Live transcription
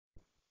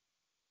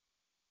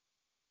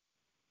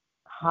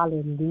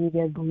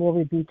Hallelujah.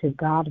 Glory be to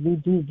God. We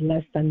do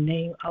bless the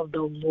name of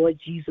the Lord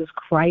Jesus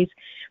Christ,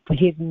 for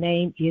his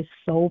name is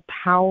so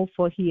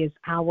powerful. He is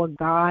our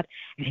God,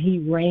 and he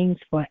reigns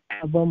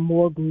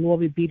forevermore.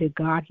 Glory be to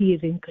God. He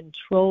is in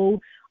control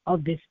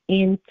of this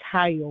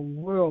entire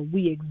world.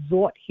 We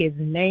exhort his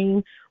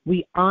name.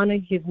 We honor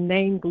his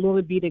name.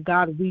 Glory be to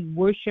God. We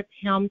worship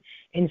him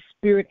in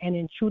spirit and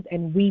in truth,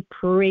 and we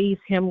praise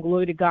him.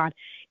 Glory to God.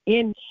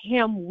 In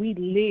him we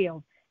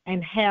live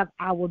and have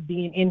our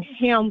being. In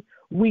him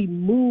we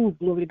move,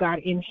 glory to God.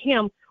 In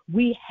him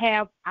we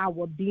have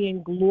our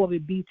being, glory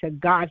be to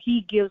God.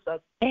 He gives us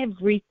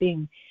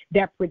everything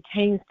that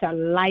pertains to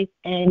life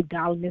and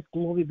godliness,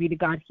 glory be to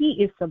God.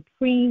 He is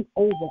supreme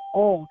over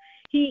all.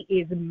 He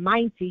is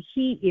mighty.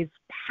 He is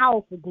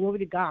powerful, glory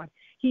to God.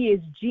 He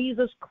is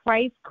Jesus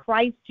Christ,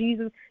 Christ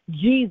Jesus,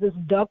 Jesus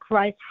the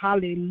Christ.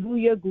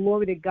 Hallelujah,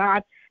 glory to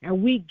God.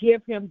 And we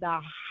give him the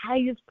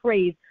highest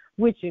praise,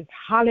 which is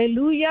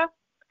hallelujah.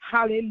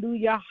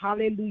 Hallelujah,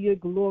 hallelujah,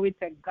 glory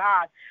to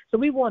God. So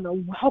we want to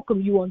welcome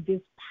you on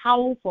this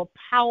powerful,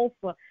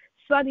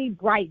 sunny,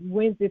 bright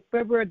Wednesday,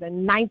 February the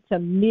 9th to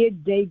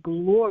midday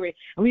glory.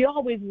 And we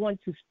always want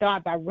to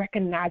start by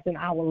recognizing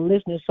our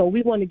listeners. So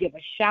we want to give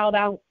a shout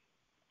out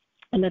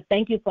and a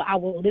thank you for our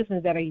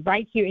listeners that are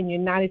right here in the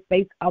United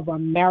States of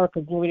America,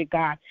 glory to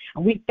God.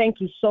 And we thank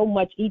you so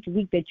much each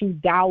week that you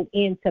dial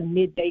into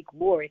midday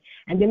glory.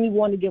 And then we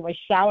want to give a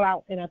shout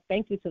out and a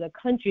thank you to the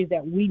countries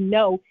that we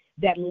know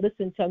that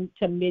listen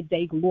to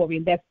midday glory,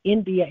 and that's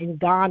India and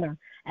Ghana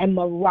and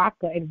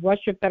Morocco and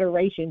Russia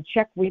Federation,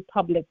 Czech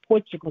Republic,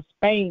 Portugal,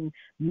 Spain,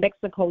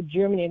 Mexico,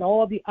 Germany, and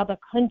all the other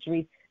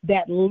countries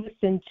that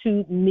listen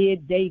to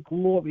midday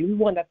glory. We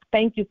want to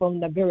thank you from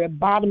the very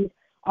bottom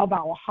of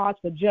our hearts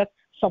for just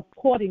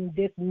supporting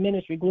this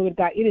ministry. Glory to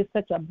God. It is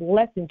such a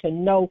blessing to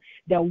know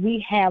that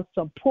we have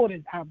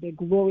supporters out there.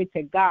 Glory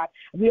to God.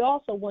 We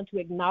also want to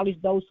acknowledge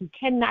those who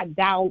cannot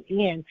dial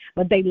in,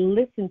 but they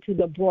listen to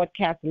the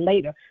broadcast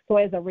later. So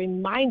as a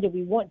reminder,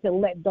 we want to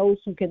let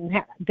those who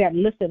that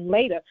listen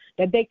later,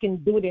 that they can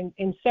do it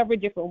in several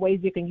different ways.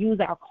 You can use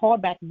our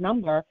callback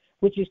number,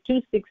 which is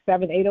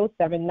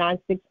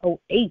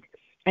 267-807-9608,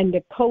 and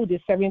the code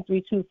is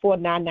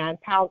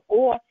 732-499#,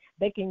 or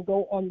they can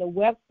go on the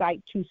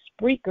website to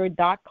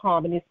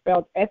Spreaker.com, and it's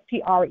spelled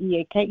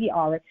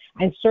Spreaker,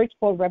 and search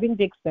for Reverend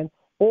Dixon,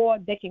 or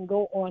they can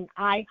go on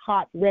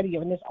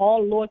iHeartRadio, and it's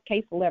all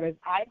lowercase letters,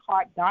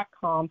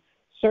 iHeart.com,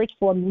 search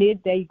for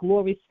Midday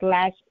Glory /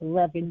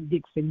 Reverend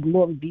Dixon.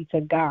 Glory be to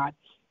God.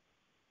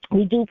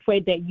 We do pray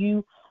that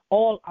you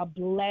all are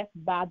blessed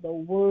by the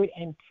word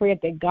and prayer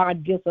that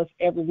God gives us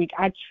every week.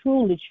 I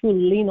truly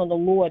lean on the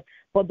Lord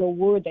for the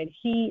word that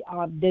he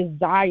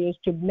desires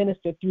to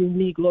minister through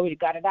me, glory to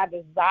God. And I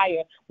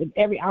desire with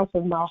every ounce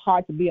of my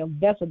heart to be a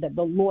vessel that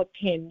the Lord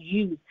can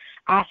use.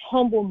 I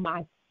humble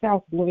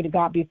myself, glory to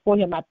God, before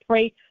him. I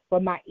pray for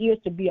my ears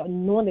to be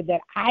anointed,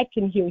 that I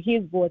can hear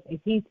his voice as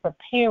he's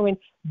preparing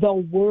the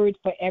word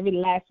for every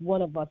last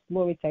one of us,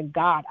 glory to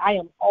God. I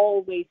am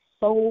always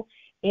so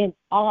in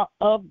awe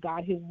of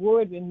God. His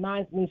word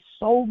reminds me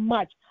so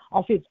much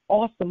of his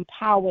awesome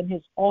power and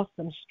his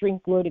awesome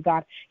strength, glory to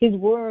God. His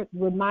word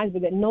reminds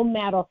me that no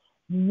matter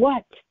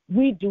what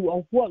we do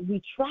or what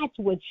we try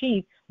to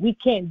achieve, we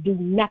can't do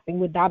nothing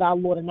without our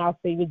Lord and our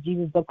Savior,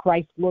 Jesus the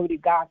Christ, glory to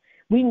God.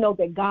 We know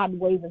that God's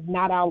ways is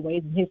not our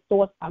ways, and his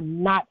thoughts are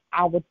not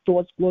our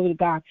thoughts, glory to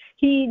God.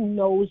 He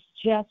knows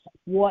just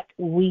what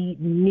we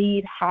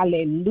need,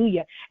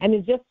 hallelujah. And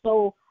it's just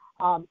so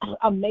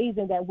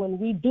amazing that when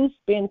we do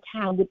spend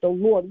time with the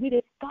Lord, we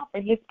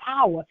discover his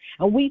power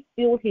and we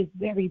feel his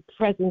very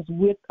presence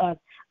with us.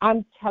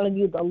 I'm telling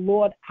you, the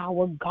Lord,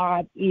 our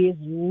God, is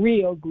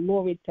real.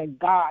 Glory to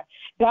God.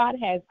 God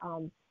has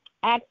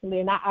actually,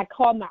 and I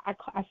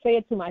say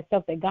it to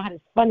myself that God is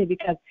funny,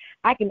 because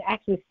I can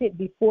actually sit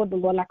before the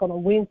Lord like on a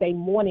Wednesday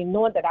morning,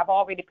 knowing that I've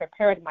already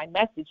prepared my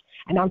message,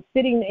 and I'm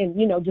sitting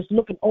and just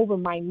looking over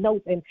my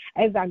notes, and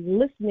as I'm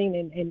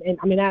listening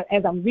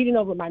as I'm reading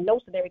over my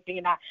notes and everything,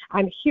 and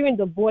I'm hearing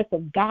the voice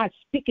of God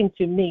speaking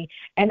to me,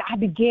 and I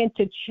began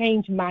to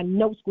change my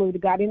notes, glory to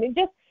God, and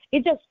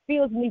it just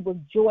fills me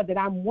with joy that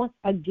I'm once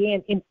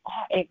again in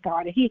awe at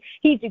God, and he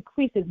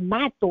decreases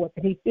my thoughts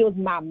and he fills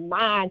my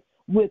mind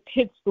with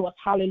his thoughts,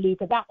 hallelujah,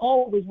 because I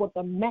always want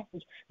the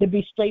message to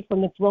be straight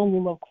from the throne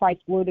room of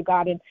Christ, glory to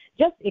God, and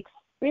just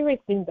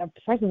experiencing the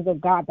presence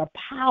of God, the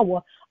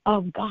power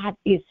of God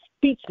is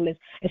speechless.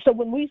 And so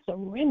when we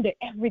surrender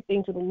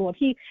everything to the Lord,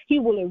 he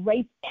will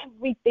erase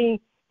everything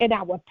in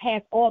our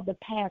past, all the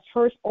past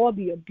hurts, all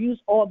the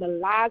abuse, all the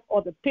lies,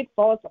 all the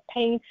pitfalls, the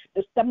pain,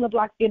 the stumbling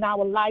blocks in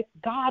our life.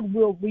 God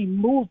will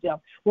remove them.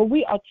 When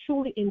we are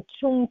truly in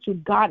tune to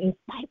God, in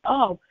spite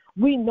of,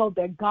 we know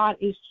that God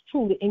is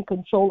truly in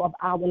control of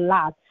our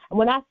lives. And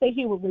when I say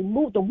he will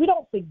remove them, we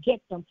don't forget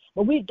them,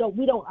 but we don't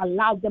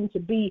allow them to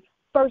be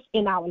first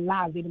in our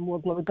lives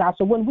anymore, glory to God.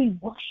 So when we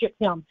worship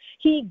him,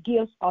 he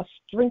gives us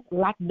strength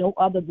like no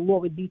other,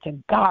 glory be to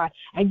God.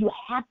 And you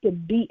have to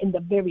be in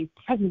the very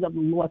presence of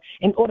the Lord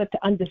in order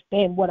to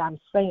understand what I'm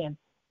saying.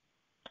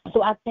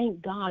 So I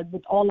thank God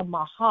with all of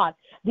my heart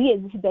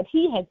that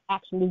He has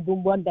actually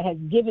been one that has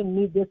given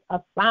me this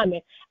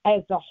assignment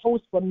as the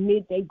host for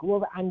Midday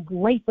Glory. I'm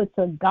grateful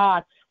to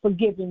God for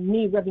giving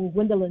me, Reverend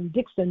Gwendolyn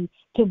Dixon,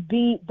 to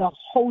be the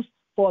host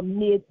for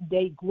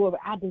Midday Glory.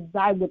 I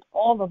desire with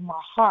all of my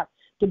heart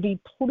to be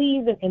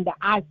pleasing in the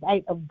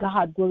eyesight of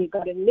God, glory to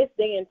God. In this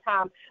day and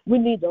time, we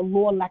need the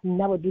Lord like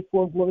never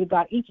before, glory to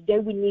God. Each day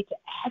we need to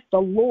ask the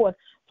Lord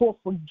for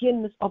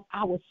forgiveness of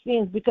our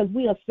sins because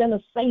we are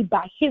sinners saved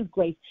by His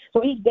grace.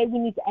 So each day we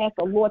need to ask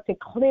the Lord to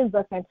cleanse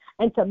us and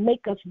to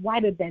make us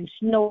whiter than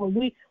snow. And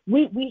we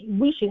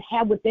should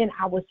have within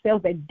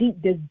ourselves that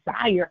deep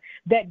desire,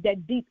 that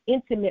deep,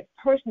 intimate,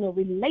 personal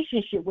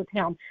relationship with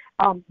Him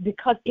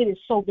because it is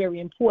so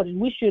very important.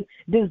 We should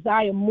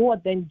desire more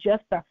than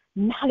just the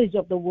knowledge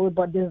of the word,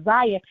 but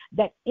desire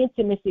that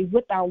intimacy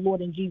with our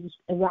Lord and Jesus,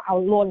 our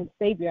Lord and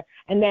Savior,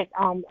 and that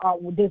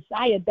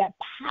desire that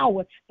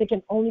power that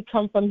can only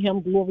come from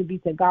Him. Glory be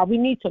to God. We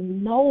need to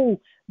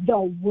know the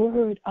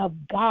word of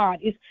God.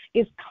 It's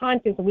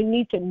content. We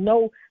need to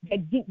know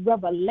that deep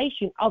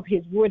revelation of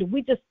His word. If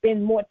we just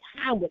spend more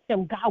time with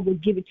Him, God will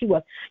give it to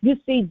us. You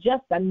see,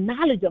 just the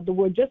knowledge of the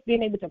word, just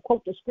being able to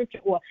quote the scripture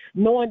or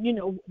knowing,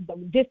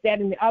 this, that,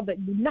 and the other.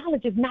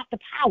 Knowledge is not the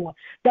power.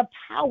 The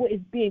power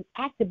is being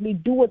actively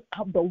doers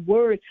of the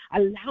word,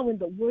 allowing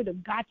the word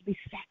of God to be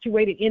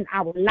saturated in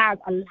our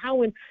lives,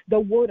 allowing the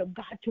word of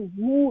God to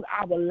rule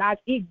our lives.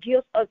 It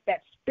gives us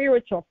that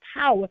spiritual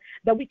power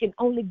that we can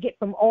only get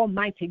from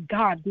Almighty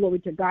God. Glory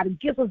to God. It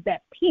gives us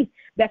that peace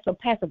that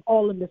surpasses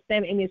all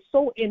understanding. And it's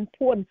so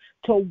important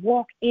to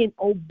walk in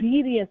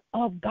obedience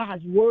of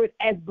God's word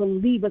as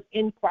believers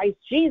in Christ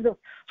Jesus.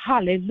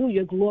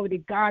 Hallelujah. Glory to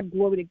God.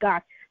 Glory to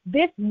God.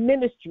 This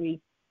ministry,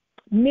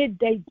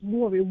 Midday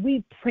Glory,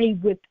 we pray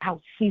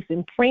without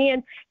ceasing.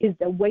 Praying is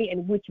the way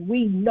in which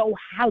we know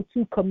how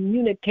to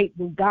communicate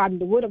with God.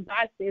 And the word of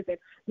God says that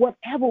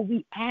whatever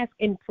we ask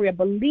in prayer,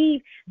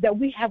 believe that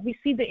we have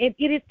received it, and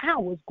it is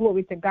ours.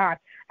 Glory to God.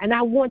 And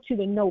I want you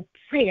to know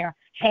prayer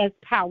has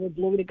power.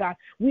 Glory to God.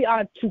 We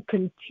are to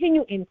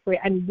continue in prayer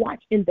and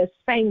watch in the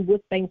same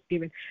with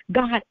thanksgiving.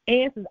 God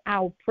answers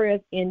our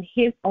prayers in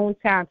His own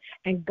time,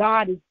 and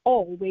God is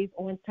always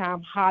on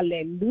time.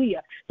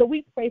 Hallelujah. So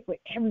we pray for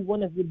every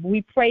one of you.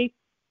 We pray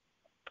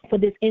for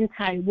this end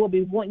time world.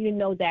 We want you to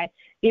know that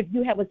if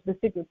you have a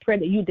specific prayer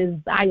that you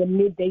desire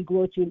Midday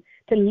Glory to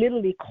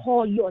literally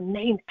call your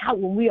name out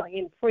when we are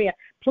in prayer,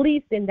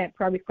 please send that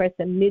prayer request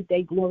to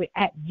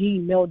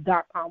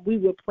middayGlory@gmail.com. We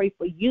will pray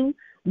for you.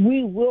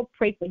 We will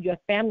pray for your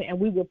family, and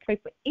we will pray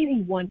for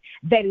anyone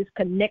that is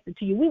connected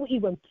to you. We will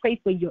even pray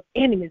for your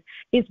enemies.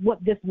 It's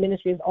what this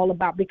ministry is all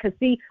about because,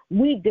 see,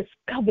 we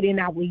discovered in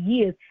our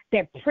years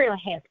that prayer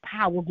has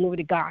power, glory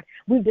to God.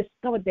 We've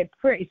discovered that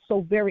prayer is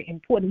so very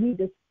important. We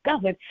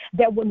discovered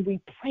that when we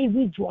pray,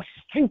 we draw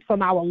strength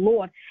from our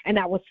Lord and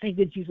our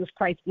Savior, Jesus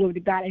Christ, glory to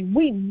God. And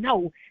we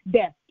know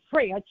that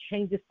prayer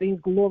changes things.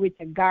 Glory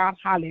to God.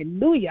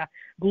 Hallelujah.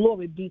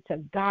 Glory be to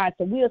God.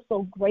 So we are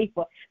so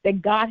grateful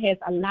that God has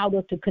allowed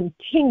us to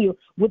continue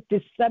with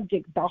this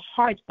subject, the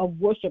heart of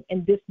worship,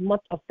 in this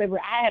month of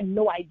February. I have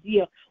no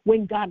idea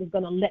when God is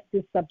going to let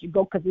this subject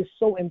go because it's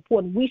so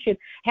important. We should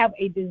have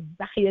a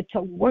desire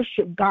to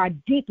worship God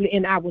deeply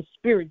in our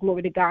spirit.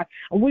 Glory to God.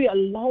 And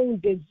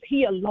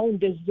He alone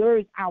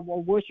deserves our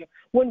worship.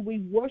 When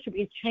we worship,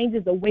 it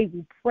changes the way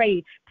we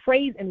pray.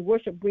 Praise and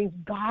worship brings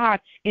God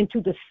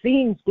into the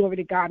scenes. Glory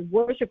to God.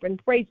 Worship and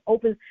praise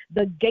opens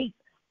the gates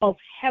of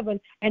heaven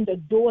and the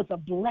doors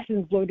of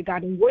blessings. Glory to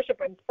God. And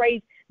worship and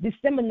praise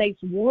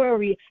disseminates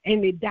worry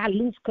and it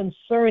dilutes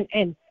concern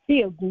and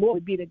fear.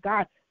 Glory be to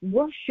God.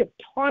 Worship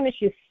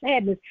tarnishes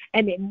sadness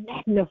and it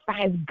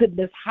magnifies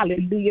goodness.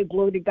 Hallelujah.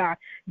 Glory to God.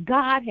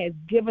 God has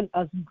given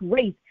us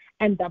grace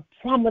and the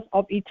promise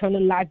of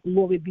eternal life.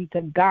 Glory be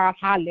to God.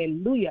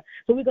 Hallelujah.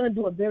 So we're going to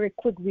do a very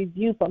quick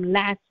review from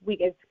last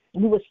week. As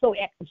we were so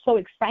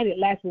excited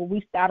last week. We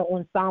started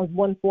on Psalms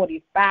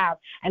 145.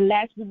 And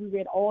last week we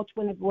read all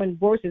 21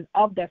 verses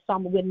of that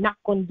psalm. We're not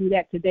going to do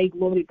that today.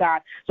 Glory to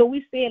God. So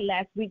we said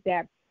last week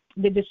that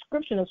the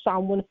description of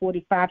Psalm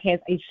 145 has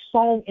a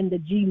song in the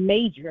G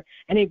major,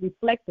 and it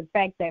reflects the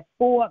fact that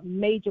four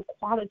major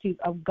qualities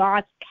of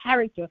God's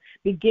character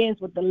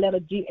begins with the letter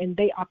G, and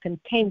they are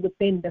contained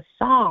within the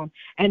psalm.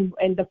 And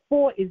the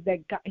four is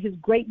that God, His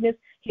greatness,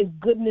 His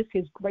goodness,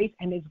 His grace,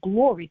 and His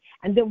glory.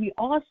 And then we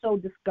also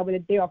discovered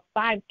that there are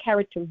five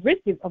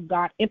characteristics of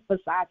God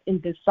emphasized in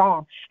this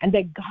psalm, and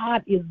that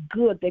God is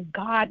good, that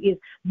God is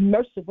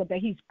merciful, that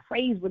He's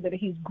praiseworthy, that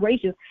He's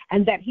gracious,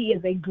 and that He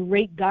is a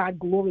great God.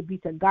 Glory be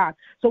to God.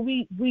 So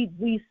we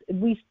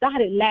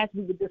started last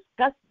week with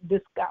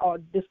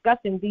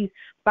discussing these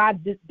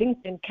five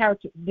distinct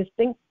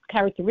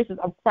characteristics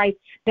of Christ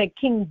that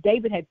King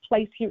David had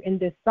placed here in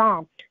this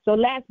psalm. So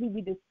last week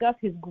we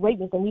discussed His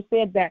greatness, and we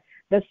said that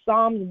the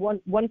Psalm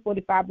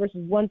 145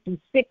 verses 1 through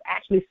 6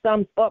 actually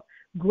sums up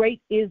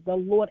Great is the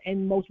Lord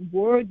and most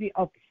worthy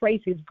of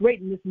praise. His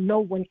greatness no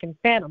one can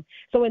fathom.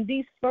 So in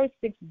these first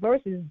 6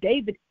 verses,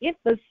 David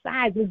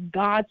emphasizes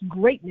God's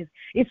greatness.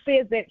 It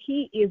says that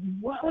he is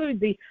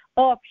worthy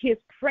of his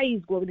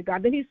praise, glory to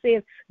God. Then he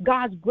says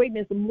God's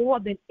greatness more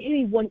than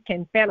anyone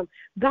can fathom.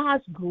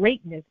 God's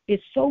greatness is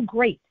so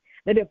great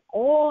that if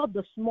all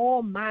the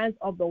small minds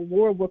of the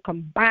world were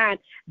combined,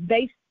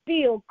 they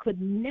still could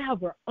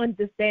never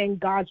understand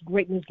God's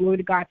greatness, glory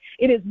to God.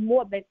 It is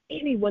more than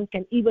anyone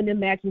can even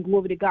imagine,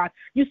 glory to God.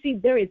 You see,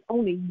 there is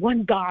only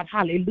one God,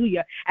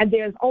 hallelujah, and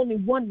there's only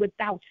one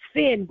without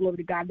sin, glory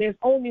to God. There's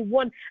only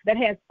one that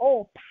has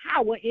all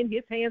power in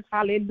his hands,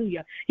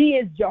 hallelujah. He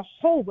is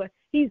Jehovah.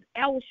 He's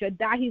El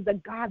Shaddai. He's a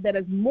God that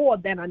is more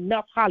than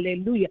enough,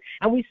 hallelujah.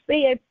 And we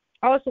said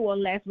also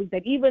on last week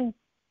that even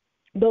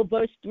though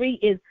verse 3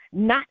 is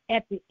not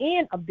at the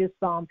end of this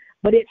psalm,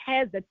 but it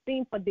has the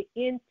theme for the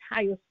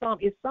entire psalm.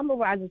 It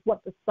summarizes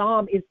what the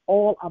psalm is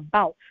all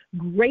about.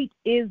 Great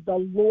is the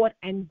Lord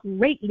and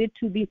greatly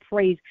to be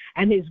praised,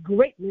 and his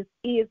greatness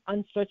is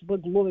unsearchable.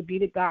 Glory be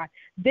to God.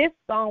 This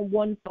Psalm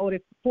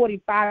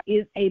 145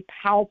 is a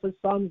powerful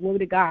psalm. Glory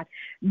to God.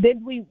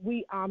 Then we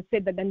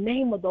said that the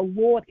name of the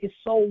Lord is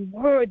so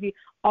worthy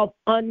of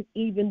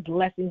uneven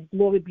blessings.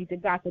 Glory be to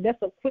God. So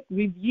that's a quick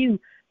review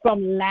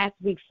from last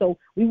week. So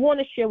we want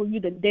to share with you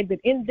today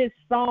that in this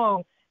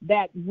song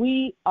that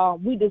we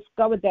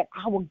discovered that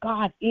our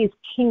God is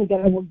King, that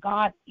our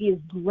God is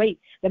great,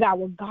 that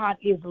our God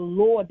is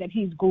Lord, that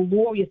he's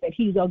glorious, that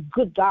he's a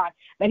good God,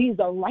 that he's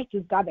a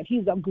righteous God, that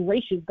he's a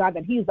gracious God,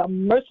 that he's a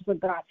merciful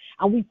God.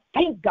 And we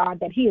thank God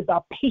that he is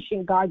a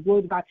patient God,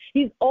 glory to God.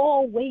 He's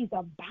always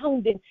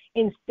abounding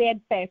in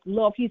steadfast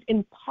love. He's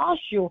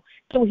impartial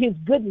to his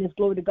goodness,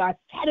 glory to God,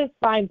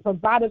 satisfying,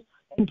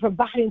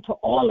 providing to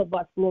all of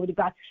us, glory to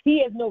God.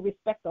 He has no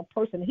respect of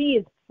person. He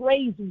is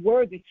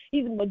praiseworthy.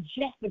 He's a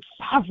majestic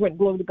sovereign,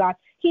 glory to God.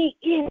 He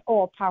is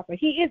all powerful.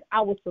 He is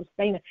our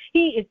sustainer.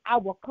 He is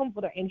our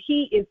comforter, and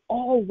he is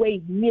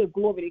always near,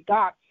 glory to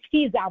God.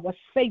 He is our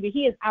Savior.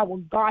 He is our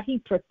God. He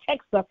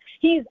protects us.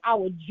 He is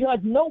our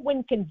judge. No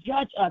one can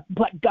judge us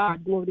but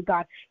God, glory to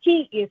God.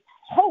 He is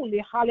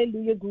holy.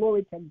 Hallelujah.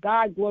 Glory to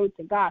God. Glory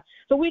to God.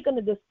 So we're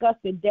going to discuss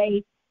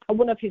today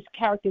one of his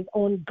characters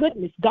on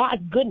goodness,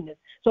 God's goodness.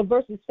 So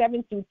verses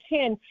 7 through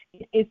 10,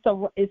 it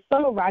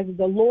summarizes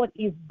the Lord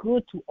is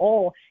good to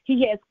all.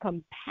 He has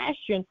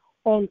compassion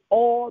on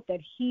all that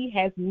he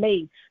has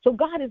made. So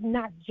God is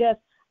not just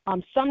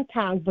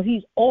sometimes, but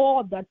he's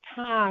all the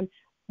time.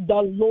 The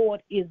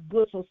Lord is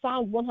good. So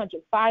Psalm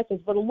 105 says,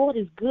 "For the Lord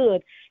is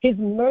good. His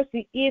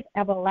mercy is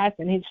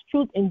everlasting. His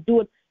truth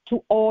endureth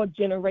to all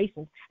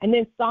generations." And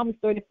then Psalm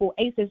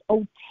 34:8 says,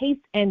 "Oh,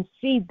 taste and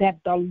see that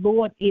the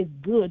Lord is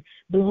good.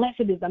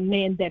 Blessed is a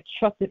man that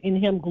trusted in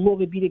him."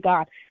 Glory be to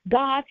God.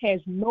 God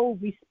has no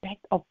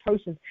respect of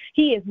persons.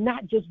 He is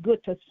not just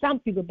good to some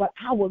people, but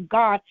our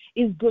God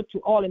is good to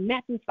all. And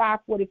Matthew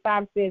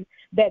 5:45 says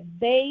that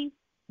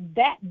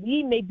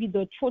ye may be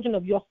the children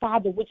of your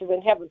Father which is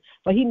in heaven.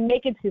 For he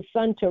maketh his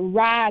sun to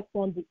rise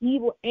on the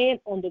evil and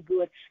on the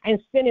good,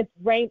 and sendeth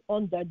rain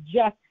on the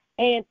just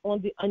and on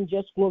the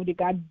unjust. Glory to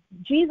God.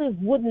 Jesus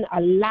wouldn't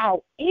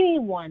allow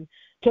anyone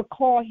to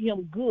call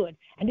him good.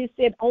 And he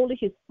said only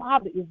his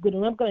Father is good.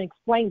 And I'm going to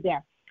explain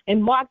that.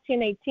 In Mark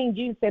 10:18,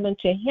 Jesus said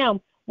unto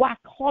him, "Why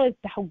callest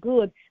thou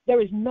good?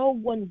 There is no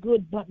one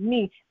good but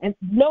me, and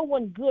no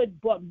one good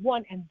but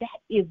one, and that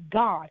is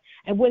God."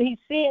 And when he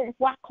said,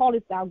 "Why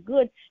callest thou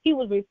good?" he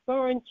was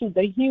referring to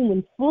the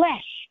human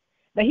flesh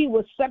that he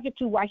was subject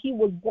to while he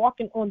was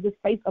walking on this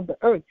face of the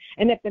earth.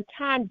 And at the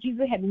time,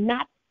 Jesus had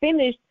not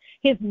finished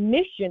his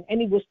mission,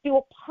 and it was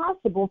still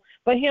possible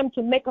for him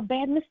to make a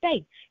bad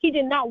mistake. He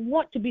did not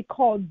want to be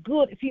called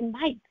good if he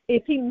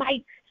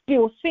might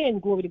still sin,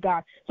 glory to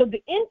God. So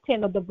the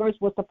intent of the verse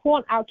was to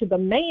point out to the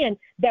man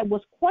that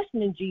was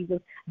questioning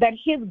Jesus that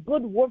his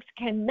good works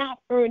cannot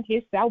earn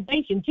his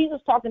salvation.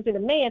 Jesus talking to the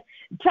man,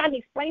 trying to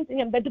explain to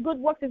him that the good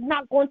works is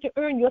not going to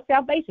earn your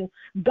salvation.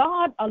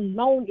 God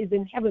alone is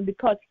in heaven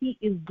because he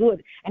is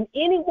good. And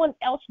anyone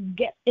else who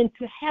gets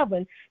into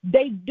heaven,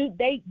 they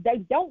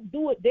don't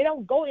do it. They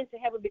don't go into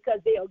heaven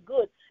because they are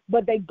good,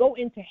 but they go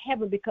into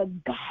heaven because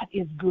God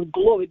is good.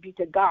 Glory be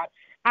to God.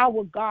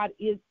 Our God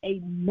is a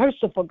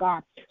merciful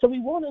God. So we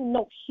want to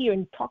note here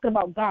in talking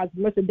about God's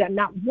mercy that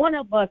not one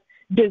of us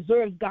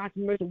deserves God's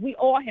mercy. We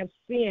all have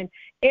sinned,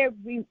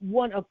 every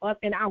one of us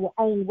in our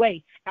own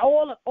way.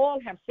 All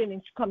have sinned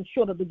and come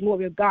short of the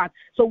glory of God.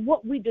 So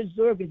what we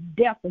deserve is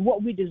death, and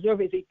what we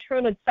deserve is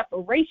eternal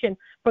separation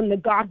from the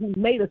God who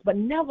made us. But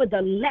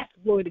nevertheless,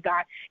 glory to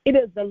God, it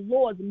is the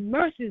Lord's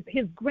mercies,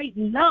 his great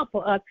love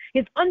for us,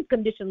 his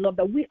unconditional love,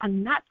 that we are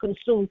not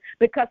consumed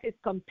because his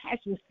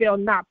compassions fail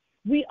not.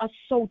 We are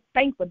so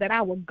thankful that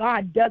our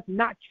God does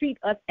not treat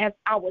us as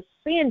our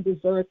sin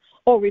deserves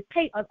or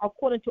repay us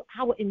according to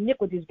our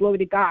iniquities. Glory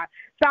to God.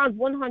 Psalms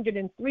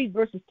 103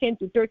 verses 10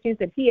 to 13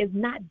 said he has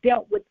not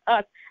dealt with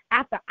us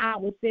after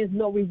our sins,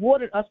 nor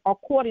rewarded us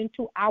according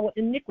to our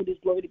iniquities.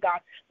 Glory to God.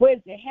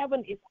 Whereas the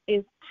heaven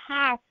is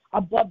high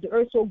above the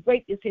earth. So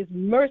great is his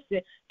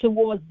mercy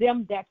towards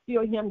them that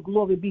fear him.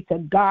 Glory be to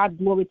God.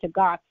 Glory to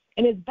God.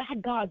 And it's by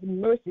God's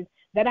mercies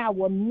that I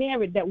were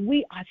married, that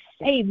we are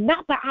saved,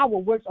 not by our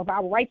works of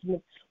our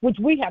righteousness, which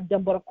we have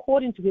done, but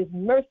according to his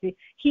mercy,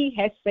 he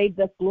has saved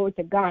us. Glory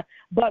to God.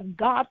 But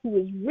God, who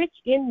is rich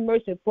in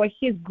mercy, for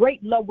his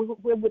great love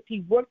wherewith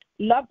he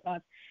loved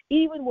us,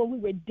 even when we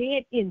were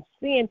dead in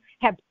sin,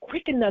 have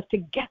quickened us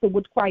together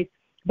with Christ.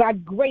 By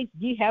grace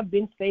ye have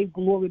been saved.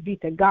 Glory be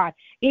to God.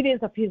 It is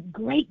of his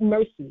great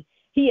mercy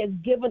he has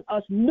given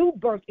us new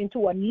birth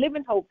into a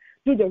living hope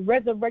through the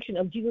resurrection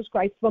of Jesus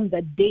Christ from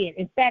the dead.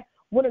 In fact,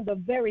 one of the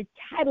very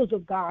titles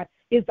of God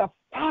is the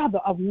Father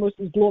of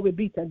mercies. Glory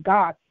be to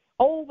God.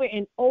 Over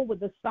and over,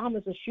 the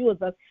psalmist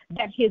assures us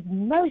that his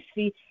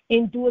mercy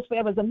endures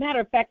forever. As a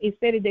matter of fact, it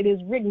said that it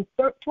is written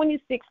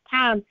 26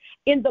 times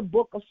in the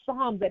book of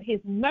Psalms that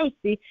his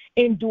mercy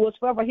endures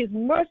forever. His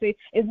mercy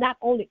is not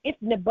only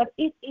infinite, but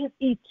it is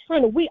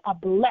eternal. We are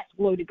blessed,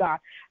 glory to God.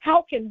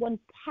 How can one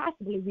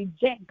possibly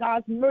reject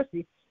God's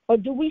mercy? Or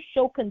do we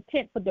show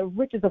contempt for the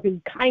riches of his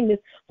kindness,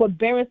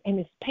 forbearance, and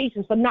his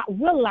patience, for not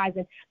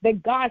realizing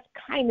that God's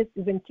kindness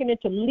is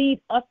intended to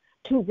lead us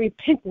to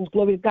repentance,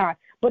 glory to God?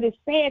 But it's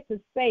sad to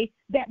say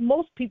that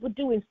most people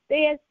do.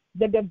 Instead,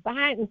 the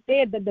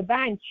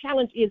divine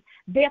challenge is,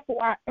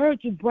 therefore, I urge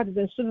you, brothers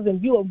and sisters, in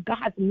view of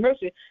God's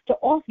mercy, to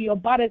offer your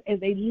bodies as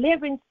a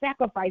living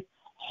sacrifice,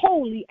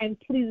 holy and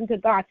pleasing to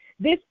God.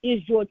 This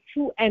is your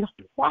true and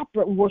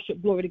proper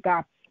worship, glory to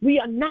God. We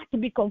are not to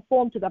be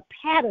conformed to the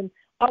pattern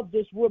of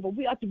this world, but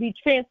we are to be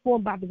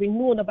transformed by the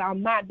renewing of our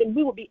mind. Then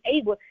we will be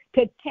able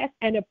to test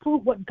and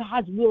approve what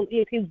God's will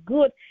is, his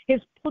good,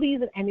 his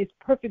pleasing, and his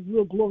perfect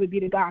will. Glory be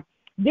to God.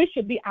 This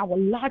should be our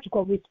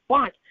logical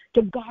response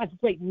to God's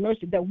great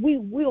mercy, that we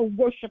will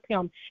worship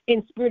him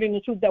in spirit and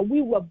in truth, that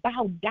we will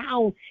bow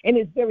down in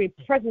his very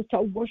presence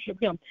to worship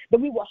him, that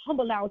we will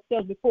humble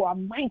ourselves before a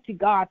mighty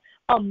God,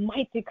 a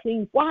mighty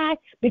King. Why?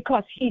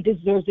 Because he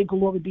deserves it.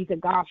 Glory be to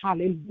God.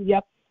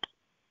 Hallelujah.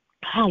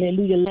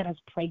 Hallelujah. Let us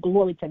pray.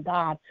 Glory to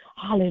God.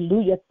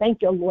 Hallelujah.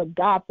 Thank you, Lord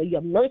God, for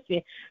your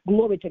mercy.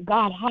 Glory to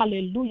God.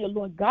 Hallelujah,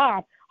 Lord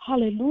God.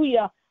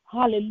 Hallelujah.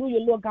 Hallelujah,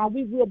 Lord God.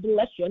 We will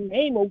bless your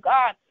name, oh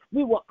God.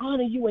 We will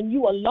honor you and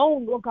you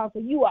alone, Lord God, for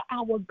you are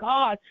our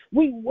God.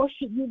 We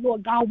worship you,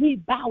 Lord God. We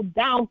bow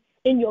down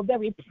in your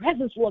very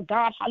presence, Lord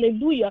God.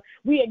 Hallelujah.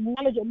 We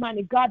acknowledge,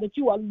 Almighty God, that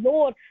you are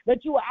Lord,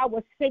 that you are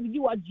our Savior.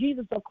 You are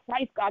Jesus the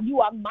Christ, God.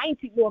 You are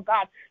mighty, Lord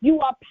God.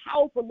 You are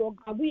powerful, Lord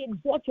God. We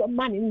exalt your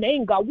mighty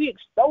name, God. We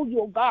extol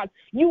you, oh God.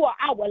 You are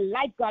our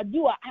life, God.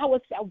 You are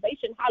our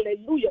salvation.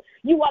 Hallelujah.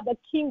 You are the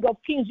King of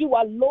kings. You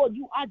are Lord.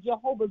 You are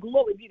Jehovah.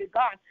 Glory be to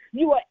God.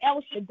 You are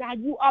El Shaddai.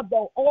 You are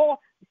the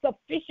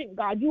all-sufficient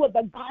God. You are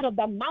the God of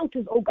the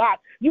mountains, oh God.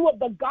 You are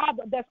the God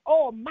that's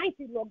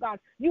almighty, Lord God.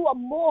 You are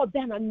more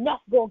than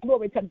enough, Lord.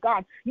 Glory to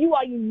God. You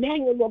are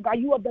Emmanuel, Lord God.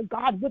 You are the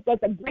God with us,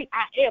 the great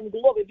I am.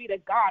 Glory be to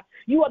God.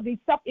 You are the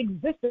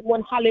self-existent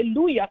one.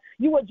 Hallelujah.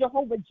 You are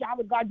Jehovah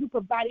Jireh, God. You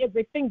provide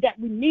everything that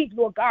we need,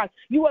 Lord God.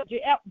 You are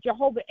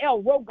Jehovah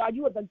El Roi, God.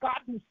 You are the God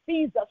who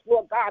sees us,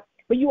 Lord God.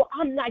 But you are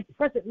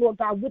omnipresent, Lord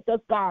God, with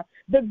us, God.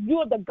 You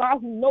are the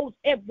God who knows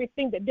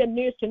everything that there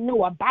is to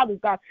know about us,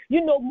 God.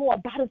 You know more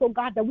about us, oh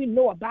God, than we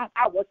know about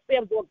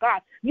ourselves, oh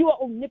God. You are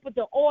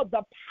omnipotent. All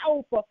the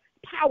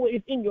power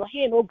is in your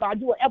hand, oh God.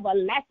 You are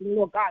everlasting,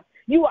 Lord God.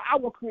 You are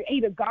our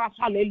creator, God.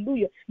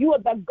 Hallelujah. You are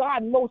the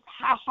God most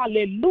high.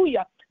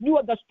 Hallelujah. You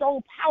are the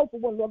strong, powerful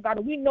one, Lord God.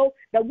 And we know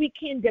that we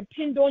can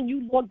depend on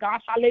you, Lord God.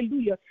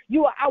 Hallelujah.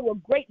 You are our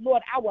great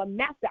Lord, our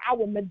master,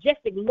 our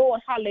majestic Lord.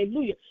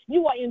 Hallelujah.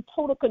 You are in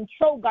total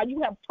control, God.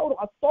 You have total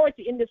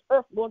authority in this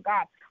earth, Lord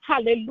God.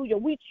 Hallelujah.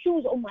 We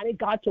choose, Almighty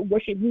God, to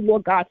worship you,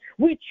 Lord God.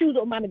 We choose,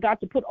 Almighty God,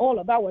 to put all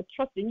of our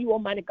trust in you,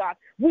 Almighty God.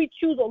 We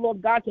choose, oh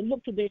Lord God, to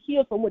look to the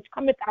hills from which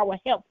cometh our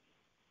help.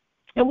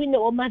 And we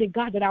know, Almighty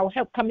God, that our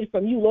help coming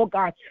from you, Lord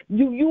God.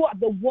 You are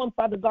the one,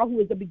 Father God, who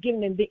is the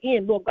beginning and the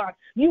end, Lord God.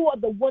 You are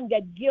the one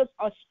that gives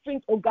us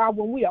strength, oh God,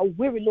 when we are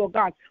weary, Lord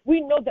God.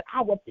 We know that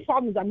our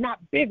problems are not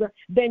bigger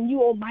than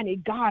you, Almighty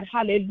God.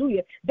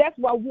 Hallelujah. That's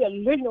why we are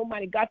learning,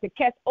 Almighty God, to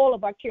cast all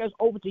of our cares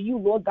over to you,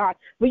 Lord God.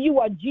 For you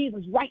are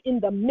Jesus right in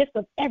the midst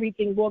of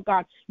everything, Lord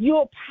God.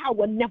 Your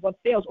power never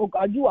fails, oh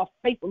God. You are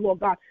faithful, Lord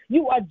God.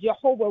 You are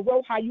Jehovah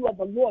Rohi. You are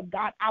the Lord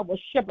God, our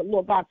shepherd,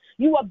 Lord God.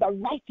 You are the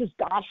righteous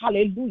God.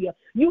 Hallelujah.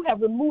 You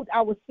have removed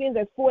our sins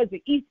as far as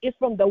the east is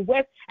from the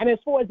west, and as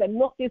far as the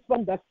north is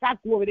from the south.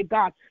 Glory to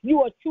God.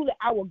 You are truly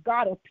our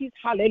God of peace.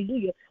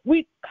 Hallelujah.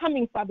 We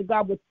coming, Father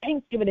God, with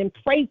thanksgiving and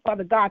praise,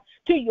 Father God,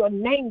 to your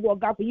name, Lord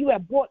God, for you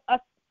have brought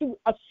us through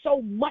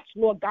so much,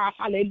 Lord God.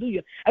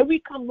 Hallelujah. And we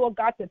come, Lord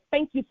God, to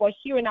thank you for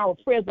hearing our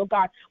prayers, Lord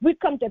God. We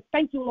come to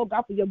thank you, Lord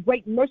God, for your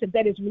great mercy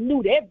that is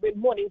renewed every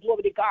morning.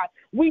 Glory to God.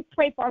 We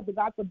pray, Father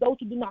God, for those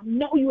who do not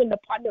know you in the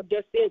pardon of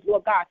their sins,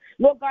 Lord God.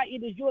 Lord God,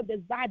 it is your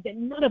desire that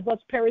none of us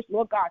perish,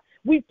 Lord God.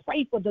 We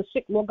pray for the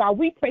sick, Lord God.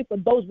 We pray for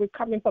those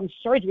recovering from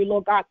surgery,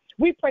 Lord God.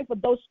 We pray for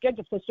those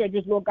scheduled for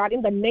surgeries, Lord God,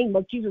 in the name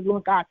of Jesus,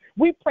 Lord God.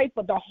 We pray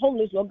for the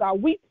homeless, Lord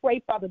God. We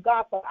pray, Father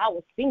God, for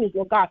our seniors,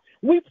 Lord God.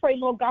 We pray,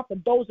 Lord God, for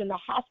those in the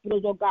hospital,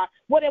 hospitals, oh God,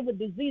 whatever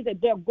disease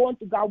that they're going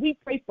through, God. We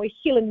pray for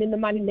healing in the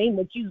mighty name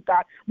of Jesus,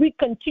 God. We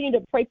continue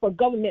to pray for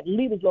government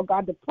leaders, Lord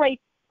God, to pray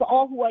for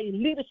all who are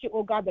in leadership,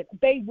 oh God, that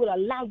they will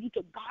allow you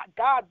to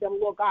guard them,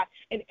 Lord God,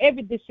 in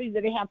every decision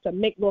that they have to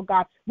make, Lord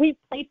God. We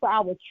pray for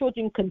our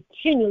children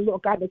continually,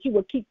 Lord God, that you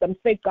will keep them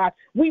safe, God.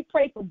 We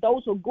pray for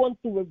those who are going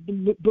through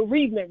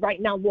bereavement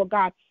right now, Lord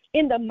God.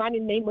 In the mighty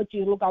name of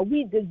Jesus, Lord God,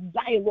 we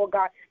desire, Lord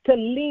God, to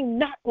lean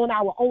not on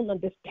our own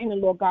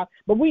understanding, Lord God,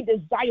 but we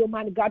desire,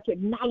 mighty God, to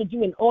acknowledge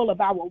you in all of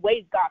our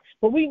ways, God.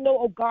 For we know,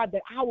 oh God,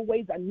 that our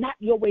ways are not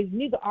your ways,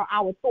 neither are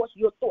our thoughts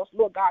your thoughts,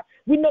 Lord God.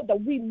 We know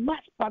that we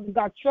must, Father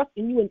God, trust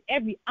in you in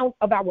every ounce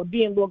of our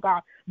being, Lord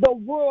God. The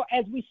world,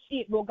 as we see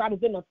it, Lord God, is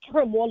in a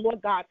turmoil,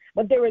 Lord God,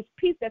 but there is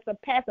peace that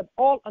surpasses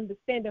all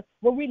understanding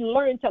when we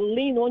learn to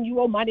lean on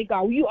you, Almighty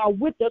God. You are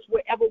with us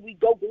wherever we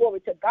go. Glory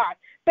to God.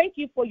 Thank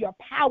you for your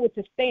power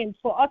to stand,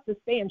 for us to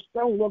stand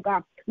strong, Lord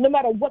God, no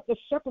matter what the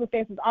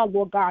circumstances are,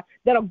 Lord God,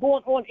 that are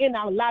going on in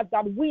our lives,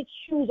 God. We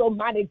choose,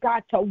 Almighty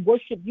God, to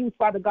worship you,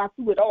 Father God,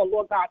 through it all,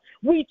 Lord God.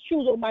 We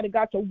choose, Almighty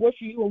God, to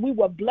worship you, and we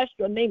will bless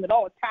your name at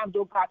all times,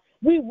 Lord God.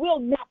 We will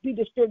not be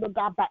disturbed, Lord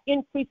God, by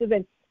increases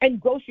and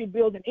grocery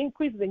bills and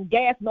increases in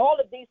gas and all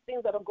of these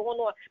things that are going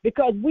on,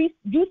 because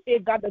you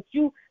said, God, that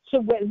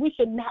we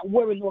should not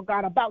worry, Lord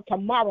God, about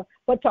tomorrow,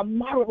 but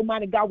tomorrow,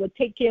 Almighty God, will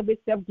take care of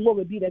itself.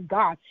 Glory be to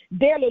God.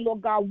 Dearly,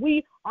 Lord God,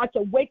 we are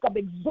to wake up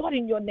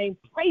exhorting your name,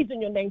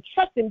 praising your name,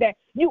 trusting that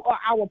you are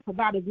our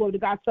provider, glory to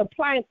God,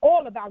 supplying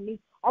all of our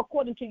needs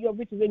according to your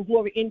riches and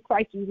glory in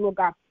Christ, Lord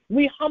God.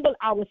 We humble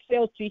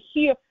ourselves to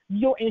hear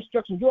your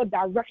instructions, your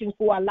directions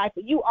for our life.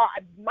 You are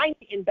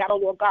mighty in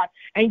battle, Lord God,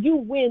 and you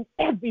win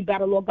every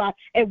battle, Lord God.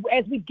 And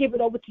as we give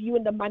it over to you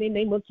in the mighty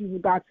name of Jesus,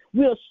 God,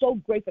 we are so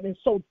grateful and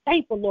so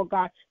thankful, Lord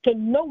God, to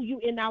know you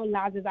in our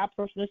lives as our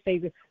personal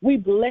Savior. We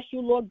bless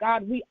you, Lord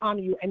God. We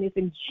honor you, and it's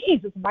in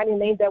Jesus' mighty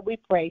name that we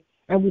pray.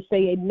 And we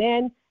say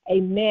amen,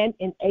 amen,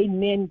 and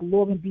amen.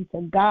 Glory be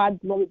to God.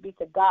 Glory be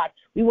to God.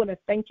 We want to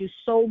thank you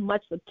so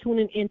much for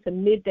tuning in to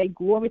Midday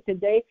Glory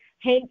today.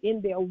 Hang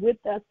in there with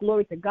us.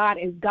 Glory to God,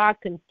 as God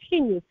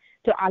continues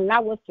to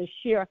allow us to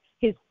share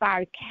his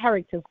 5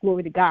 characters,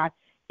 glory to God,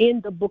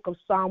 in the book of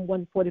Psalm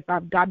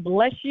 145. God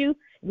bless you.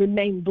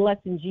 Remain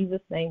blessed in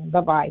Jesus' name.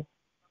 Bye-bye.